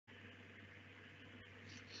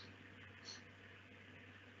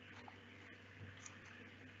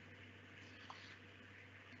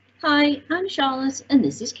Hi, I'm Charlotte and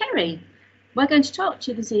this is Kerry. We're going to talk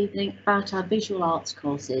to you this evening about our visual arts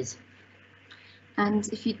courses. And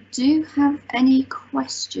if you do have any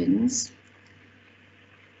questions,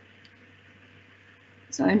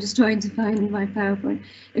 so I'm just trying to find my PowerPoint.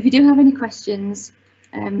 If you do have any questions,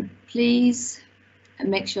 please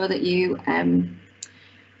make sure that you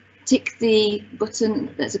tick the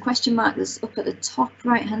button. There's a question mark that's up at the top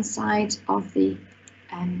right hand side of the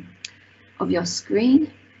of your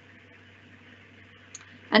screen.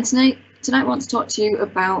 And tonight I want to talk to you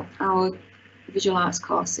about our visual arts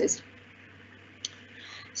courses.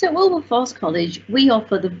 So at Wilberforce College, we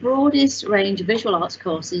offer the broadest range of visual arts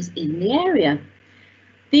courses in the area.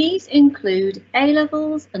 These include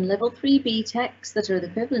A-levels and Level 3 BTECs that are the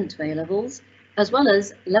equivalent to A-levels, as well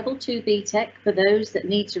as Level 2 BTEC for those that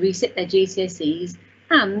need to resit their GCSEs,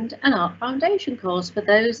 and an Art Foundation course for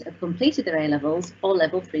those that have completed their A-levels or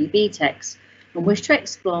Level 3 BTECs and wish to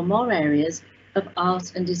explore more areas of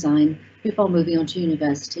art and design before moving on to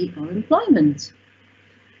university or employment.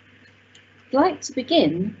 I'd like to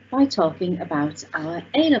begin by talking about our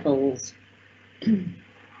A-levels.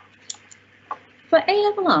 For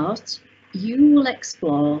A-level art, you will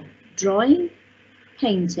explore drawing,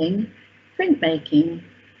 painting, printmaking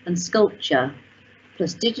and sculpture,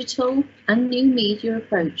 plus digital and new media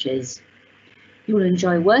approaches. You will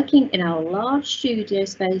enjoy working in our large studio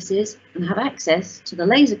spaces and have access to the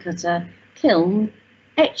laser cutter, kiln,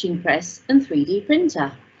 etching press and 3D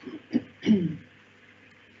printer.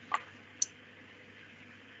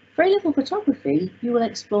 For A-level photography, you will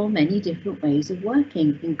explore many different ways of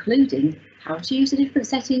working, including how to use the different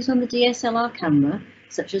settings on the DSLR camera,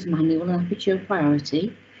 such as manual and aperture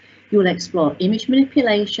priority. You will explore image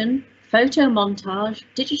manipulation, photo montage,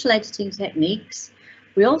 digital editing techniques.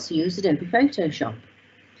 We also use Adobe Photoshop.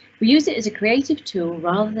 We use it as a creative tool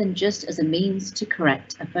rather than just as a means to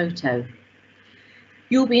correct a photo.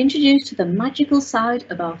 You'll be introduced to the magical side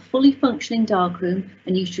of our fully functioning darkroom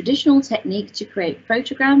and use traditional techniques to create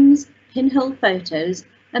photograms, pinhole photos,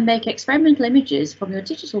 and make experimental images from your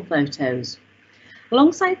digital photos.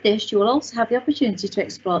 Alongside this, you will also have the opportunity to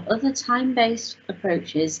explore other time-based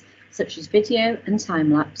approaches such as video and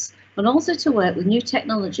time-lapse, and also to work with new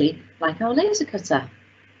technology like our laser cutter.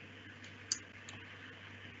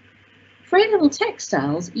 For A-level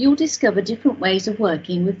textiles, you'll discover different ways of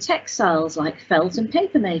working with textiles like felt and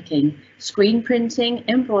paper making, screen printing,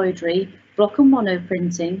 embroidery, block and mono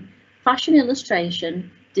printing, fashion illustration,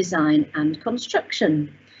 design and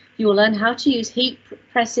construction. You will learn how to use heat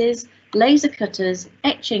presses, laser cutters,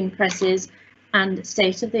 etching presses and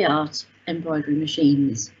state-of-the-art embroidery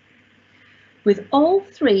machines. With all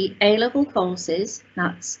three A-level courses,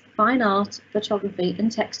 that's fine art, photography and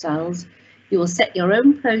textiles, you will set your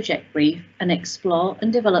own project brief and explore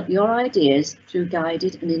and develop your ideas through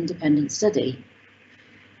guided and independent study.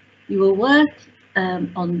 You will work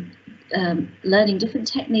on learning different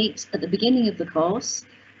techniques at the beginning of the course,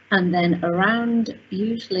 and then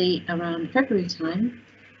usually around February time,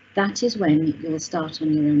 that is when you'll start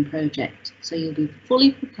on your own project. So you'll be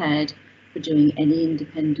fully prepared for doing any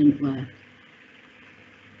independent work.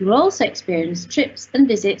 You will also experience trips and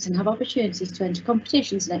visits and have opportunities to enter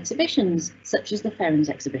competitions and exhibitions, such as the Ferens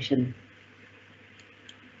exhibition.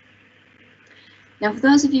 Now, for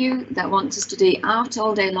those of you that want to study art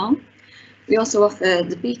all day long, we also offer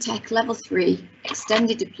the BTEC Level 3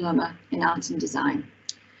 Extended Diploma in Art and Design.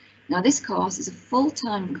 Now, this course is a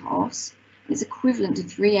full-time course and it's equivalent to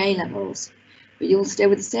 3 A-levels, but you'll stay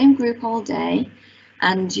with the same group all day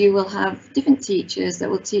and you will have different teachers that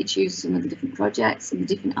will teach you some of the different projects and the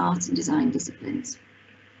different art and design disciplines.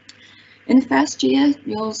 In the first year,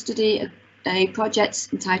 you'll study a project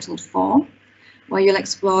entitled Form, where you'll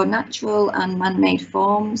explore natural and man-made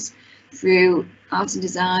forms through art and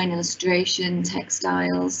design, illustration,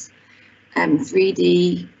 textiles,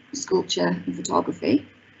 3D, sculpture and photography.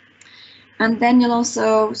 And then you'll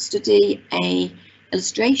also study a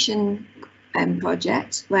illustration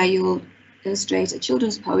project where you'll illustrate a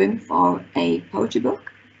children's poem for a poetry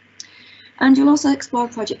book. And you'll also explore a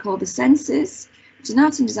project called The Senses, which is an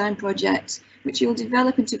art and design project which you'll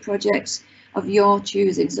develop into a project of your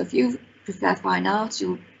choosing. So if you prefer fine art,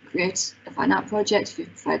 you'll create a fine art project. If you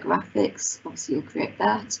prefer graphics, obviously you'll create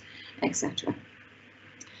that, etc.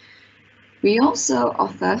 We also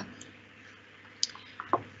offer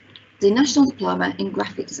the National Diploma in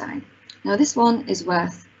Graphic Design. Now this one is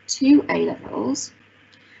worth 2 A-levels,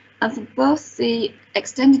 and for both the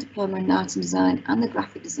Extended Diploma in Art and Design and the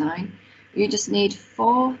Graphic Design, you just need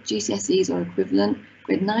 4 GCSEs or equivalent,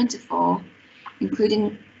 grade 9 to 4,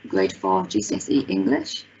 including grade 4 GCSE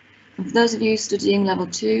English. And for those of you studying level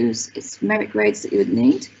 2s, it's merit grades that you would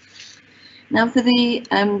need. Now for the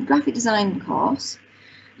graphic design course,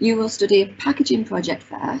 you will study a packaging project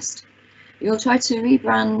first. You will try to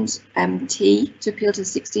rebrand tea to appeal to the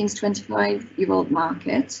 16 to 25-year-old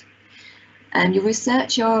market. You'll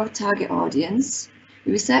research your target audience,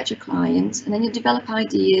 you research your client, and then you'll develop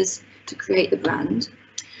ideas to create the brand.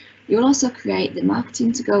 You will also create the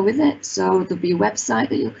marketing to go with it, so there'll be a website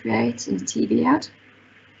that you'll create and a TV ad.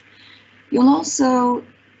 You'll also,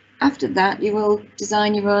 after that, you will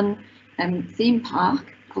design your own theme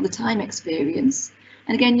park called the Time Experience,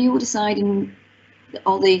 and again you will decide in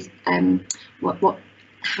all the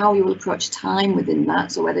how you will approach time within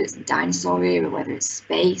that, so whether it's the dinosaur era, whether it's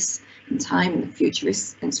space and time and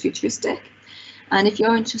futuristic. And if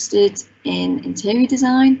you're interested in interior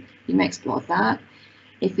design, you may explore that.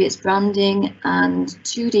 If it's branding and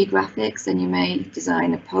 2D graphics, then you may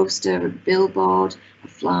design a poster, a billboard, a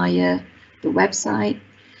flyer, the website.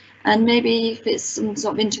 And maybe if it's some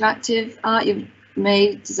sort of interactive art, you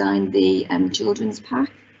may design the children's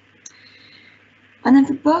pack. And then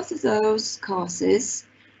for both of those courses,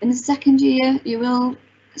 in the second year, you will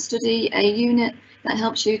study a unit that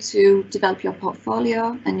helps you to develop your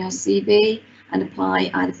portfolio and your CV and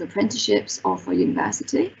apply either for apprenticeships or for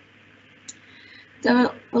university.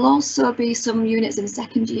 There will also be some units in the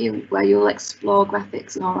second year where you'll explore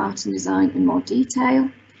graphics and art and design in more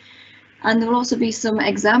detail. And there will also be some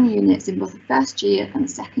exam units in both the first year and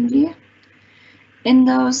the second year. In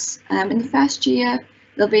those, in the first year,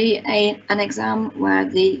 there'll be an exam where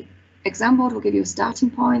the exam board will give you a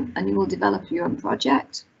starting point and you will develop your own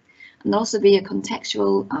project. And there'll also be a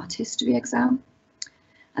contextual art history exam.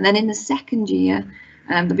 And then in the second year,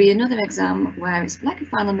 there'll be another exam where it's like a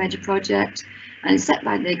final major project and it's set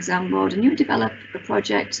by the exam board, and you develop a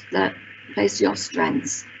project that plays to your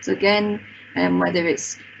strengths. So again, whether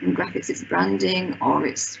it's in graphics, it's branding, or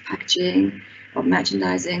it's packaging, or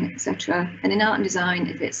merchandising, etc. And in art and design,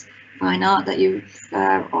 if it's fine art that you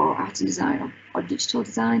prefer, or art and design, or digital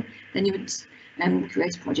design, then you would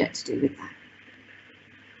create a project to do with that.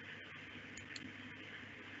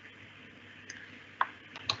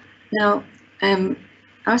 Now,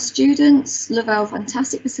 our students love our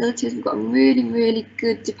fantastic facilities. We've got a really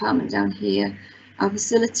good department down here. Our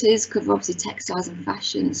facilities cover obviously textiles and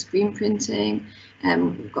fashion and screen printing.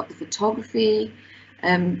 We've got the photography,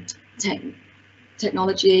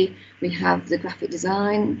 technology. We have the graphic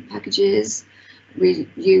design packages. We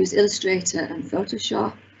use Illustrator and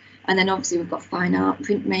Photoshop. And then obviously we've got fine art,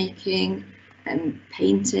 printmaking,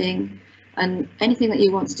 painting, and anything that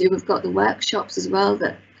you want to do. We've got the workshops as well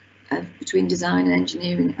that between design and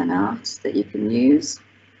engineering and art that you can use.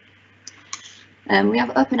 We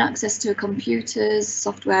have open access to computers,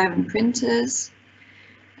 software and printers.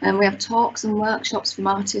 And we have talks and workshops from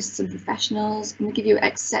artists and professionals, and we give you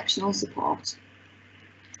exceptional support.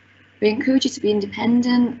 We encourage you to be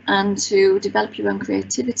independent and to develop your own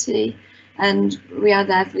creativity, and we are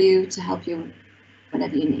there for you to help you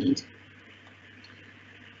whenever you need.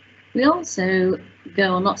 We also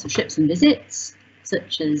go on lots of trips and visits,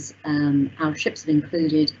 such as our trips have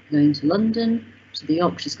included going to London, to the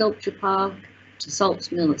Yorkshire Sculpture Park, to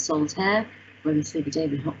Salt's Mill at Saltaire, where we see the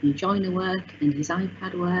David Hockney joiner work and his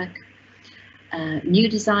iPad work, new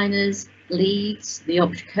designers, Leeds, the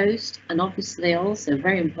Yorkshire coast, and obviously also,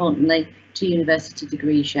 very importantly, to university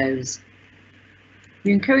degree shows.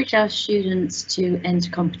 We encourage our students to enter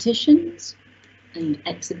competitions and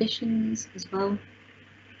exhibitions as well,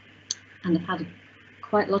 and have had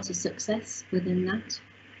quite a lot of success within that.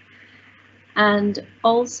 And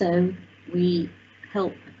also we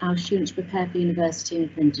help our students prepare for university and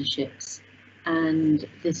apprenticeships, and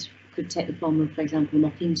this could take the form of, for example, a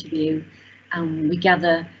mock interview, and we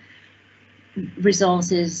gather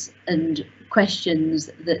resources and questions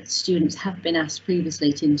that students have been asked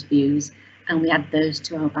previously at interviews, and we add those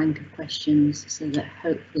to our bank of questions so that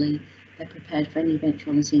hopefully they're prepared for any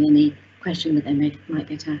eventuality and any question that they might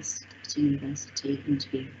get asked at a university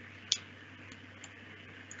interview.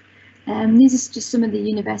 These are just some of the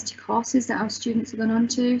university courses that our students have gone on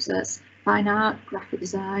to. So that's fine art, graphic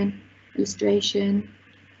design, illustration,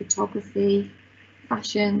 photography,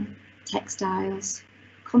 fashion, textiles,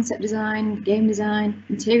 concept design, game design,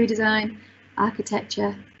 interior design,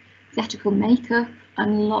 architecture, theatrical makeup,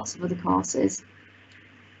 and lots of other courses.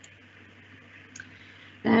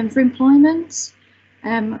 For employment,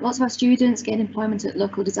 lots of our students gain employment at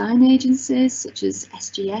local design agencies such as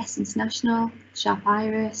SGS International, Sharp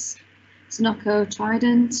Iris, Sunoco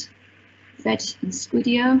Trident, Fred and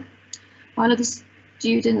Squidio, while other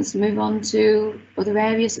students move on to other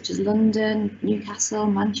areas such as London, Newcastle,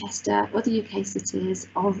 Manchester, other UK cities,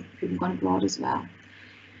 or people gone abroad as well.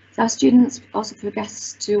 So our students also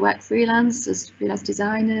progress to work freelance as freelance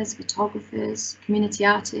designers, photographers, community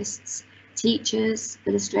artists, teachers,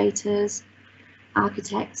 illustrators,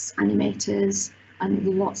 architects, animators, and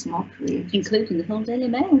lots more careers. Including the Hull Daily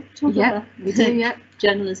Mail. Yeah, we do, yeah.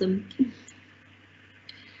 Journalism.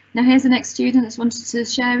 Now here's the next student that's wanted to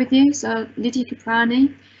share with you. So Lydia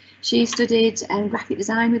Caprani, she studied graphic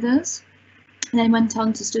design with us, and then went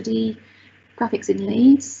on to study graphics in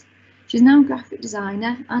Leeds. She's now a graphic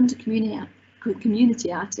designer and a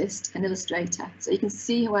community artist and illustrator. So you can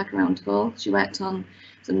see her work around Hull. She worked on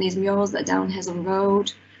some of these murals that are down Hesel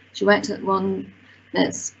Road. She worked at one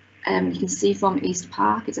that's you can see from East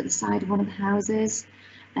Park. It's at the side of one of the houses.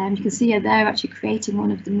 You can see her there actually creating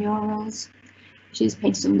one of the murals. She's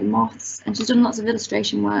painted some of the moths, and she's done lots of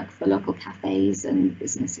illustration work for local cafes and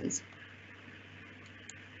businesses.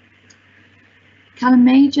 Callum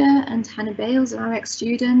Major and Hannah Bales are our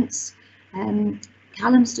ex-students.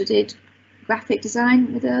 Callum studied graphic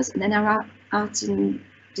design with us, and then our art and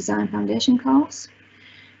design foundation course.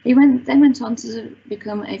 He then went on to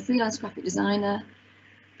become a freelance graphic designer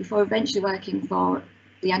before eventually working for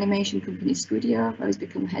the animation company Scudio, where he's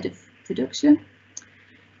become head of production.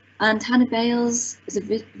 And Hannah Bales is a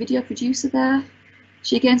video producer there.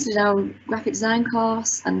 She again studied our graphic design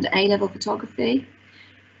course and A-level photography.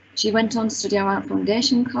 She went on to study our art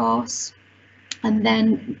foundation course, and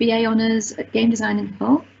then BA honours at game design in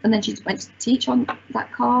Hull, and then she went to teach on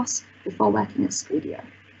that course before working at Scudio.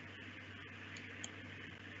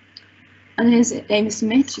 And here's Amy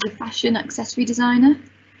Smith. She's a fashion accessory designer.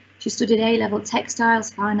 She studied A-level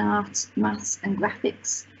textiles, fine art, maths and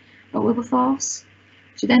graphics at Wilberforce.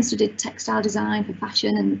 She then studied textile design for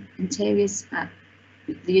fashion and interiors at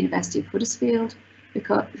the University of Huddersfield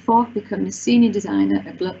before becoming a senior designer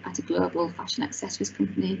at a global fashion accessories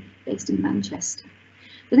company based in Manchester.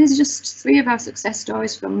 So these are just three of our success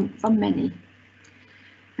stories from many.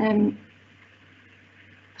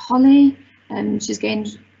 Holly, she's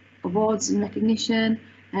gained awards and recognition.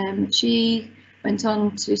 She went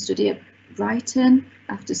on to study at Brighton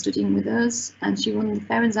after studying with us, and she won the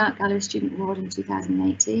Ferrens Art Gallery Student Award in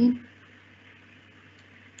 2018.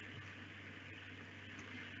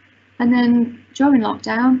 And then during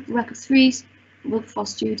lockdown, the work of 3 Wilberforce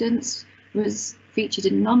students was featured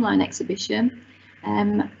in an online exhibition,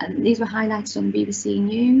 and these were highlighted on BBC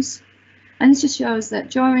News. And this just shows that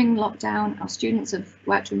during lockdown, our students have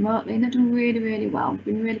worked remotely and they've done really, really well. We've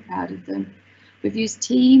been really proud of them. We've used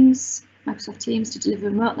Teams, Microsoft Teams, to deliver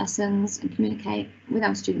remote lessons and communicate with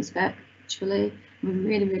our students virtually. We're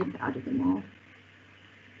really, really proud of them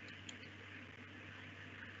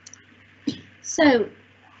all. So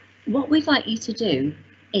what we'd like you to do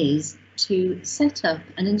is to set up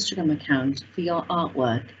an Instagram account for your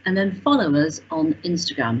artwork and then follow us on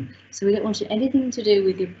Instagram. So we don't want anything to do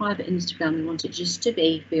with your private Instagram. We want it just to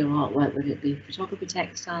be for your artwork, whether it be photography,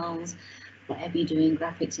 textiles, whatever you're doing,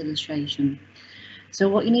 graphics, illustration. So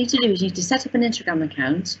what you need to do is you need to set up an Instagram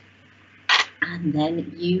account, and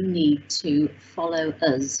then you need to follow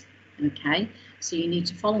us. Okay, so you need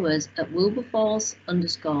to follow us at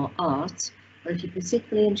Wilberforce_art, or if you're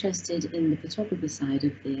particularly interested in the photography side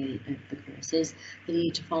of the courses, then you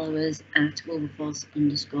need to follow us at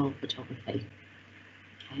Wilberforce_photography.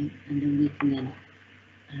 Okay, and then we can then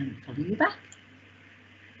follow you back.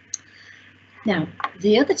 Now,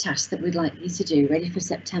 the other task that we'd like you to do, ready for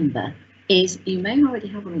September, is you may already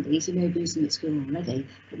have one of these, you may do some at school already,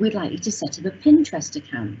 but we'd like you to set up a Pinterest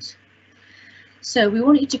account. So we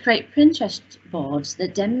want you to create Pinterest boards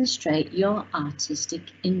that demonstrate your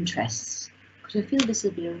artistic interests, because we feel this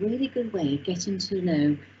will be a really good way of getting to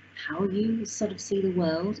know how you sort of see the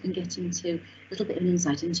world and getting to a little bit of an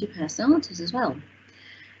insight into your personalities as well.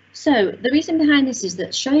 So the reason behind this is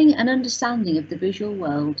that showing an understanding of the visual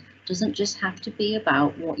world doesn't just have to be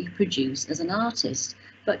about what you produce as an artist,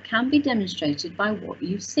 but can be demonstrated by what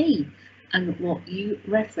you see and what you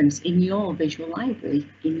reference in your visual library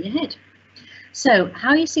in your head. So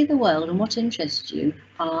how you see the world and what interests you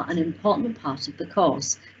are an important part of the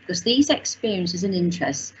course, because these experiences and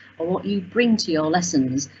interests are what you bring to your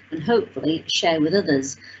lessons and hopefully share with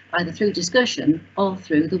others, either through discussion or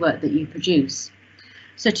through the work that you produce.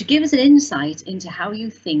 So to give us an insight into how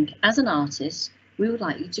you think as an artist, we would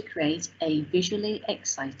like you to create a visually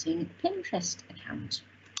exciting Pinterest account,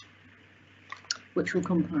 which will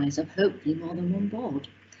comprise of hopefully more than one board.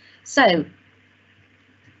 So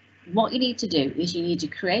what you need to do is you need to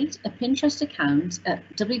create a Pinterest account at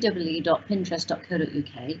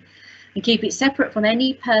www.pinterest.co.uk and keep it separate from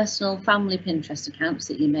any personal family Pinterest accounts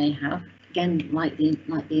that you may have. Again, like the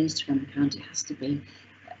Instagram account, it has to be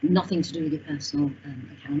nothing to do with your personal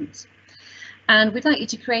accounts. And we'd like you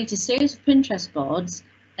to create a series of Pinterest boards,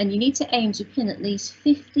 and you need to aim to pin at least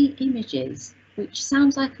 50 images, which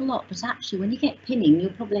sounds like a lot, but actually when you get pinning,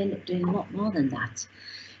 you'll probably end up doing a lot more than that.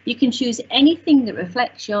 You can choose anything that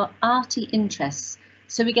reflects your arty interests,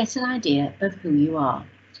 so we get an idea of who you are.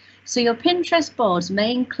 So your Pinterest boards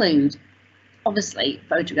may include, obviously,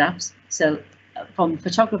 photographs, so from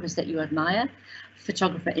photographers that you admire,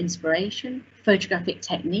 photographer inspiration, photographic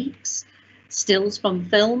techniques, stills from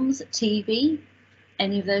films, TV,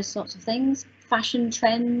 any of those sorts of things, fashion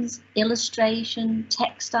trends, illustration,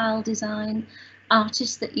 textile design,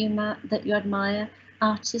 artists that you admire,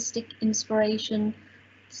 artistic inspiration.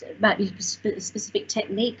 So it might be a specific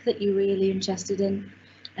technique that you're really interested in,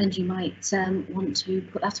 and you might want to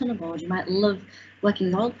put that on a board. You might love working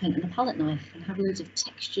with oil paint and a palette knife and have loads of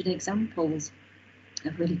textured examples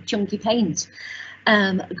of really chunky paint.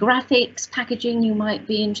 Graphics, packaging, you might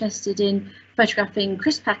be interested in photographing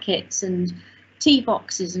crisp packets and tea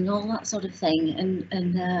boxes and all that sort of thing,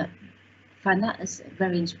 and find that as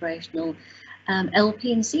very inspirational.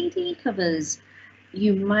 LP and CD covers,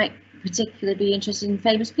 you might particularly be interested in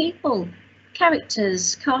famous people,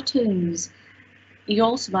 characters, cartoons. You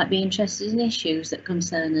also might be interested in issues that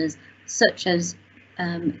concern us, such as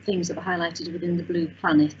things that were highlighted within the Blue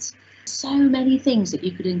Planet. So many things that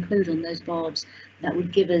you could include on those boards that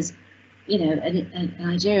would give us, you know, an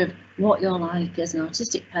idea of what you're like as an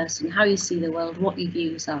artistic person, how you see the world, what your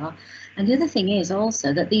views are. And the other thing is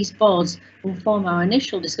also that these boards will form our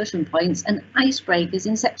initial discussion points and icebreakers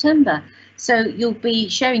in September. So you'll be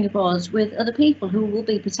sharing your boards with other people who will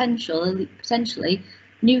be potentially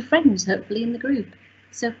new friends, hopefully, in the group.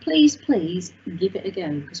 So please give it a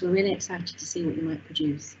go, because we're really excited to see what you might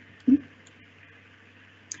produce.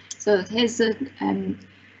 So here's an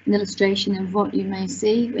illustration of what you may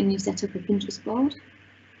see when you set up a Pinterest board.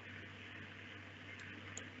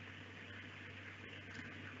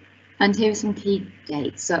 And here are some key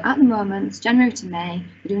dates. So at the moment, January to May,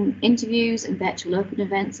 we're doing interviews and virtual open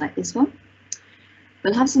events like this one.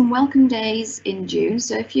 We'll have some welcome days in June.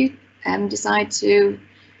 So if you decide to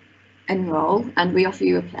enroll and we offer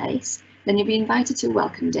you a place, then you'll be invited to a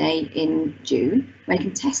welcome day in June, where you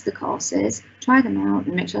can test the courses, try them out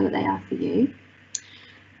and make sure that they are for you.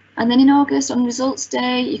 And then in August, on results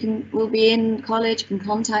day, we'll be in college, you can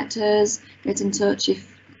contact us, get in touch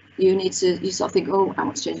if you sort of think, oh, I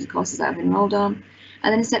want to change the courses that I've enrolled on.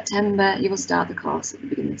 And then in September, you will start the course at the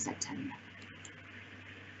beginning of September.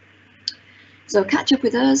 So catch up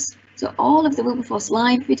with us. So all of the Wilberforce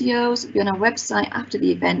live videos will be on our website after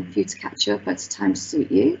the event for you to catch up at a time to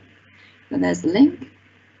suit you. And there's the link.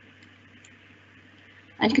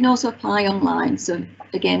 And you can also apply online. So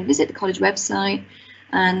again, visit the college website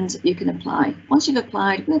and you can apply. Once you've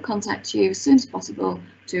applied, we'll contact you as soon as possible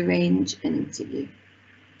to arrange an interview.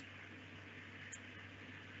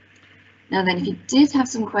 Now then, if you did have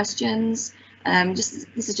some questions, this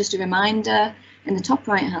is just a reminder. In the top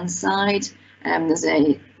right hand side, there's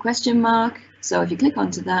a question mark. So if you click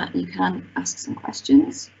onto that, you can ask some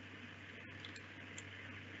questions.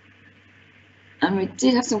 And we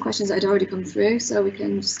did have some questions that had already come through, so we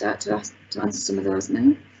can start to answer some of those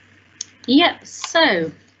now. Yep,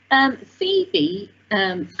 so Phoebe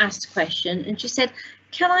asked a question and she said,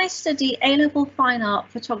 can I study A-level fine art,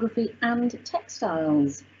 photography and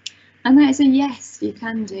textiles? And that is a yes, you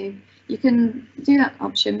can do. You can do that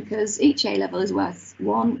option because each A-level is worth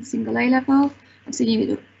one single A-level.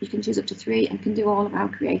 Obviously you can choose up to 3 and can do all of our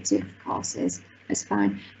creative courses. It's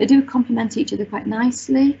fine. They do complement each other quite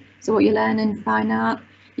nicely. So what you learn in fine art,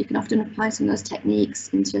 you can often apply some of those techniques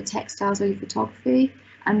into your textiles or your photography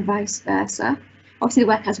and vice versa. Obviously the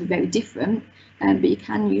work has to be very different, but you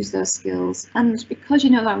can use those skills. And because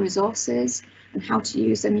you know our resources and how to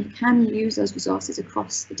use them, you can use those resources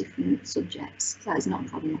across the different subjects. So that is not a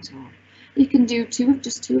problem at all. You can do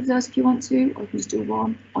just two of those if you want to, or you can just do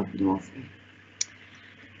 1, or you can do all 3.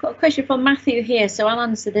 Got a question from Matthew here, so I'll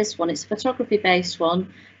answer this one. It's a photography based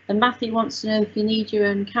one, and Matthew wants to know if you need your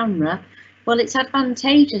own camera. Well, it's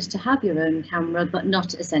advantageous to have your own camera, but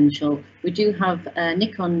not essential. We do have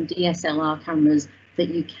Nikon DSLR cameras that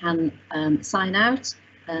you can sign out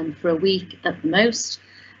for a week at the most.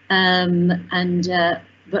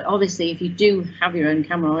 But obviously, if you do have your own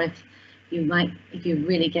camera, or if you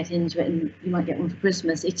really get into it and you might get one for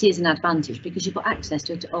Christmas, it is an advantage because you've got access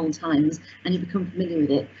to it at all times and you become familiar with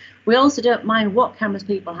it. We also don't mind what cameras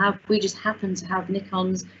people have. We just happen to have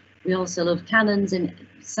Nikons. We also love Canons and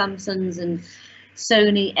Samsungs and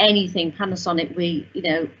Sony, anything, Panasonic.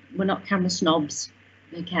 We're not camera snobs.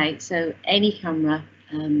 Okay, so any camera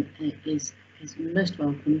is most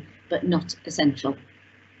welcome, but not essential.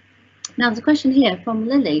 Now there's a question here from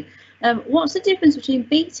Lily. What's the difference between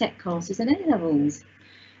BTEC courses and A-levels?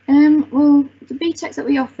 Well, the BTECs that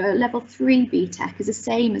we offer, level 3 BTEC, is the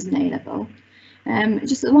same as an A-level.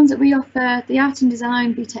 Just the ones that we offer, the Art and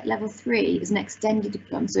Design BTEC level 3 is an extended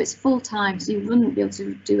diploma, so it's full-time, so you wouldn't be able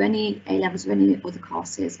to do any A-levels or any other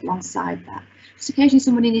courses alongside that. Just occasionally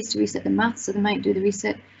somebody needs to reset the maths, so they might do the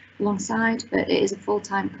reset alongside, but it is a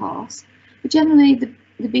full-time course. But generally, the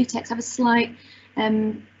BTECs have a slight,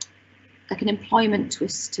 like an employment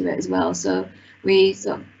twist to it as well. So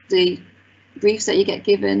the briefs that you get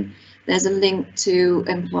given, there's a link to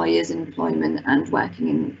employers, employment, and working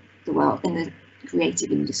in the world, in the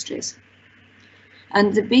creative industries.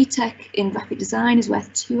 And the BTEC in graphic design is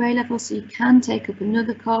worth 2 A-levels, so you can take up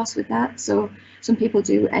another course with that. So some people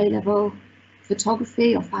do A-level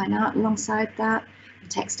photography or fine art alongside that, or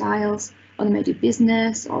textiles, or they may do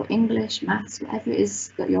business or English, maths, whatever it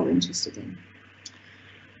is that you're interested in.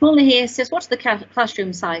 Molly here says, what are the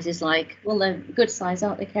classroom sizes like? Well, they're good size,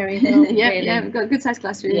 aren't they, Kerry? Yeah, we've got good size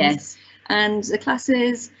classrooms. Yes. And the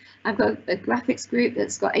classes, I've got a graphics group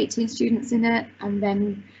that's got 18 students in it, and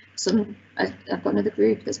then I've got another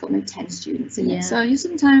group that's got maybe 10 students in it. So you're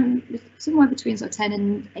somewhere between sort of 10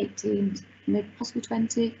 and 18, maybe possibly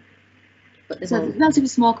 20. So relatively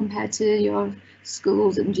small compared to your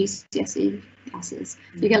schools and GCSE classes.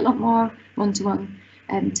 So you get a lot more one-to-one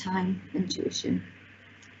time and tuition.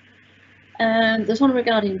 There's one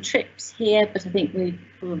regarding trips here, but I think we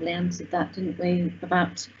probably answered that, didn't we?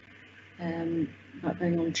 About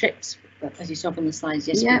going on trips, as you saw on the slides.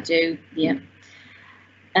 Yes, we do. Yeah.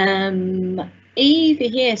 Eva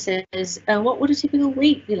here says, what would a typical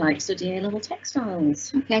week be like studying A-level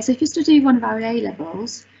textiles? Okay, so if you study one of our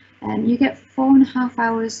A-levels, you get 4.5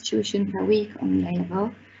 hours tuition per week on the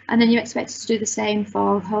A-level, and then you're expected to do the same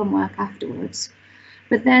for homework afterwards.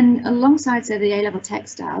 But then alongside, say, the A-level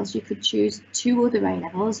textiles, you could choose 2 other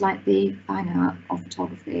A-levels, like the fine art or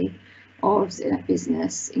photography, or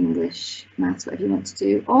business, English, maths, whatever you want to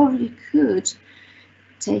do. Or you could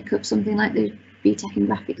take up something like the BTEC in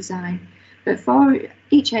graphic design. But for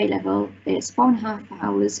each A-level, it's 4.5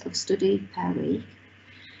 hours of study per week.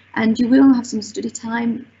 And you will have some study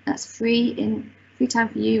time that's free time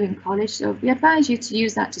for you in college. So we advise you to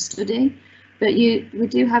use that to study. But we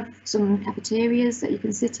do have some cafeterias that you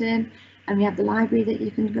can sit in, and we have the library that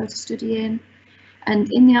you can go to study in.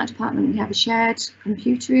 And in the art department, we have a shared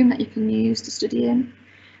computer room that you can use to study in.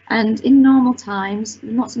 And in normal times,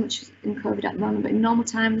 not so much in COVID at the moment, but in normal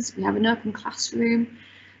times, we have an open classroom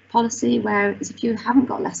policy where if you haven't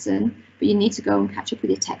got a lesson, but you need to go and catch up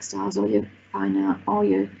with your textiles or your fine art or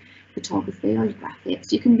your photography or your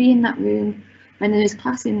graphics, you can be in that room when there's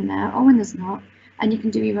class in there or when there's not. And you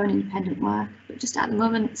can do your own independent work, but just at the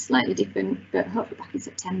moment it's slightly different, but hopefully back in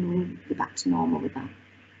September we'll be back to normal with that.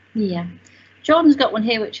 Yeah. Jordan's got one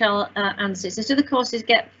here which I'll answer. It says, do the courses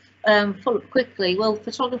get full up quickly? Well,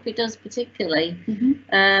 photography does particularly.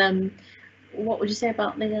 What would you say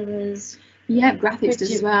about the others? Yeah, graphics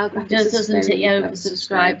does as well. Graphics doesn't it? Yeah,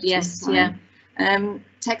 oversubscribed, yes, yeah.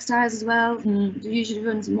 Textiles as well, usually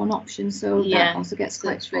runs in one option, so that also gets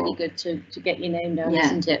quite it's really good to get your name down,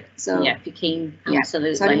 isn't it? So yeah, if you're keen,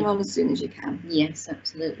 absolutely. So enroll as soon as you can. Yes,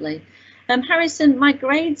 absolutely. Harrison, my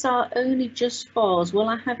grades are only just 4s. Will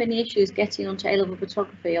I have any issues getting onto A-level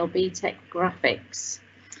photography or BTEC graphics?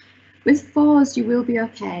 With 4s, you will be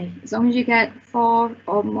okay, as long as you get 4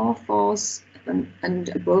 or more 4s and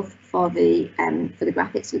above for the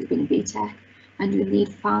graphics with being BTEC, and you need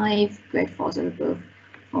 5 grade 4s or above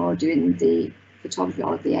for doing the photography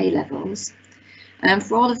or the A-levels.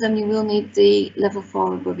 For all of them, you will need the level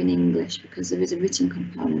 4 above in English, because there is a written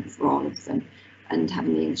component for all of them, and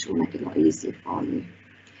having the English will make it a lot easier for you.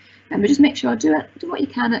 But just make sure, do what you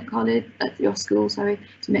can at college, at your school, sorry,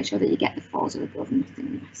 to make sure that you get the 4s or above and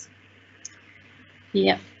nothing less.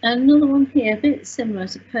 Yeah, another one here, a bit similar, I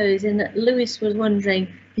suppose, in that Lewis was wondering,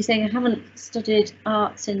 he's saying, I haven't studied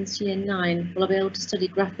art since year 9. Will I be able to study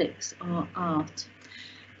graphics or art?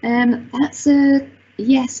 That's a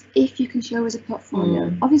yes, if you can show us a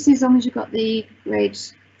portfolio. Obviously, as long as you've got the grade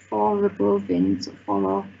 4 or above in sort of 4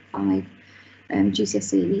 or 5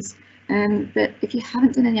 GCSEs. But if you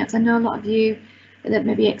haven't done any art, I know a lot of you that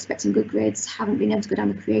maybe expecting good grades haven't been able to go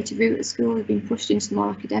down the creative route at school. You've been pushed into more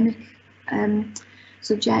academic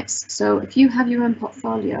subjects. So if you have your own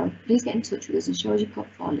portfolio, please get in touch with us and show us your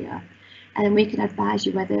portfolio, and then we can advise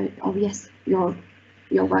you whether, oh yes, your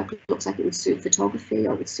work looks like it would suit photography,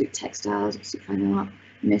 or it would suit textiles, it would suit fine art,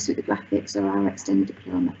 it may suit the graphics or our extended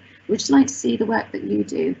diploma. We'd just like to see the work that you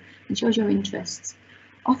do and shows your interests.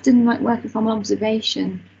 Often, like working from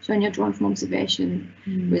observation, showing your drawing from observation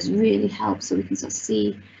was really helps, so we can sort of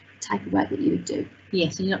see type of work that you would do.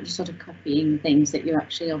 Yes, and you're not just sort of copying things that you're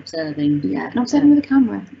actually observing. Yeah, and observing with a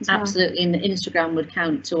camera as well. Absolutely, and Instagram would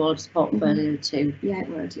count towards portfolio too. Yeah, it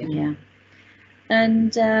would. Yeah. Yeah.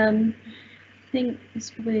 And I think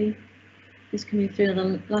it's probably is coming through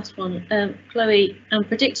the last one. Chloe, I'm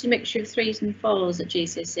predicting a mixture of 3s and 4s at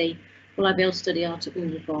GCSE. Will I be able to study art at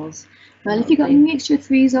Wilberforce? Well, if you've got a mixture of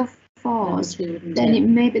 3s or 4s, then it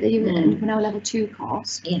may be that you end up on our level 2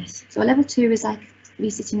 course. Yes. So a level 2 is like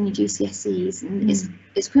resitting your GCSEs, and it's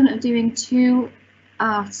equivalent of doing 2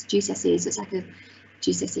 art GCSEs. So it's like a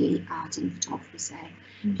GCSE art and photography, say.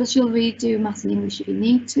 Plus you'll redo maths and English if you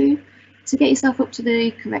need to get yourself up to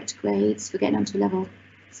the correct grades for getting onto level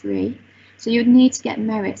 3. So you'd need to get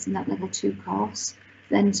merits in that level 2 course,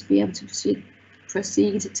 then to be able to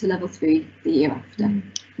proceed to level 3 the year after.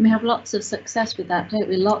 We have lots of success with that, don't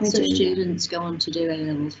we? Lots of students go on to do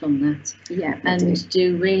A-levels from that. Yeah, and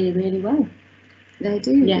do really, really well. They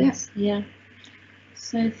do. Yes. Yeah.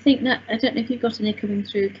 So I think that, I don't know if you've got any coming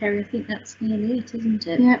through, Kerry. I think that's nearly it, isn't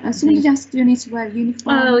it? Yeah. And somebody asked, do you need to wear a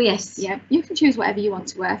uniform? Oh yes. Yeah. You can choose whatever you want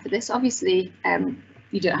to wear for this. Obviously,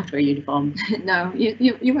 you don't have to wear a uniform. No,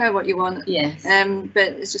 you wear what you want. Yes.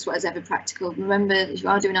 But it's just whatever's practical. Remember, if you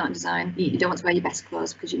are doing art and design, you don't want to wear your best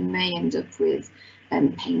clothes because you may end up with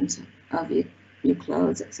paint over your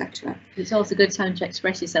clothes, etc. It's also a good time to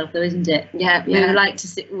express yourself, though, isn't it? Yeah. We would like to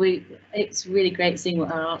see. It's really great seeing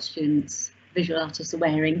what our art students, visual artists, are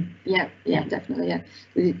wearing. Yeah, definitely. Yeah,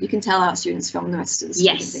 you can tell art students from the rest of the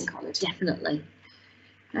students in college. Definitely.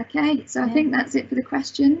 Okay, so I think that's it for the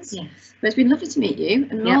questions. Yes. But it's been lovely to meet you,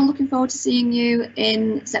 and we're all looking forward to seeing you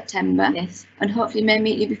in September. Yes. And hopefully may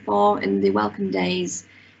meet you before in the welcome days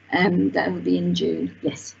that will be in June.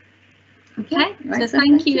 Yes. Okay. Right, so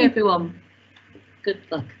thank you, everyone. Good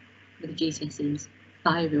luck with the GCSEs.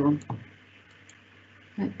 Bye, everyone.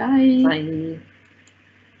 Right, bye. Bye.